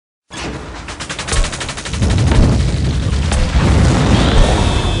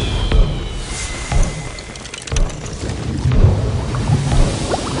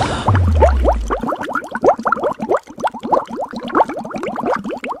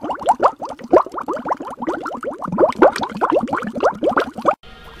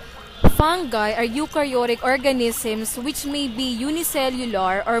Fungi are eukaryotic organisms which may be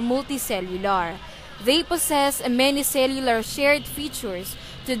unicellular or multicellular. They possess many cellular shared features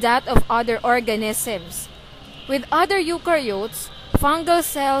to that of other organisms. With other eukaryotes, fungal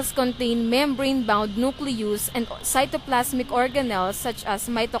cells contain membrane-bound nucleus and cytoplasmic organelles such as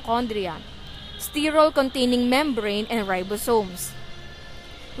mitochondria, sterol-containing membrane, and ribosomes.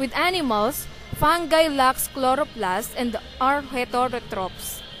 With animals, fungi lacks chloroplast and are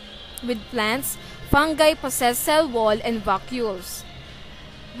heterotrophs. With plants, fungi possess cell wall and vacuoles.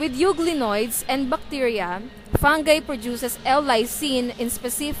 With euglenoids and bacteria, fungi produces L-lysine in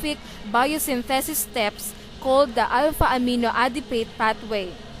specific biosynthesis steps called the alpha-amino adipate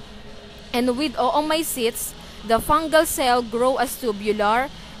pathway. And with oomycetes, the fungal cell grow as tubular,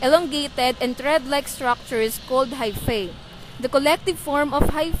 elongated, and thread-like structures called hyphae. The collective form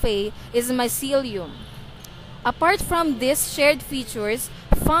of hyphae is mycelium. Apart from these shared features,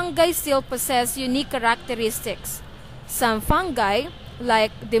 fungi still possess unique characteristics. Some fungi, like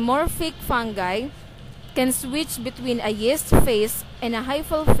dimorphic fungi, can switch between a yeast phase and a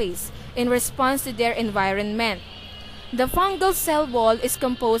hyphal phase in response to their environment. The fungal cell wall is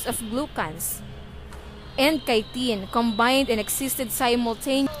composed of glucans and chitin combined and existed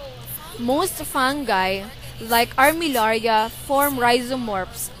simultaneously. Most fungi, like Armillaria, form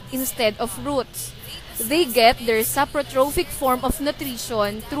rhizomorphs instead of roots. They get their saprotrophic form of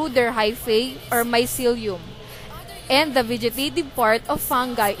nutrition through their hyphae or mycelium, and the vegetative part of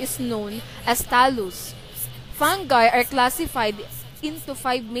fungi is known as thallus. Fungi are classified into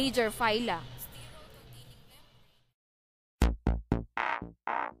 5 major phyla.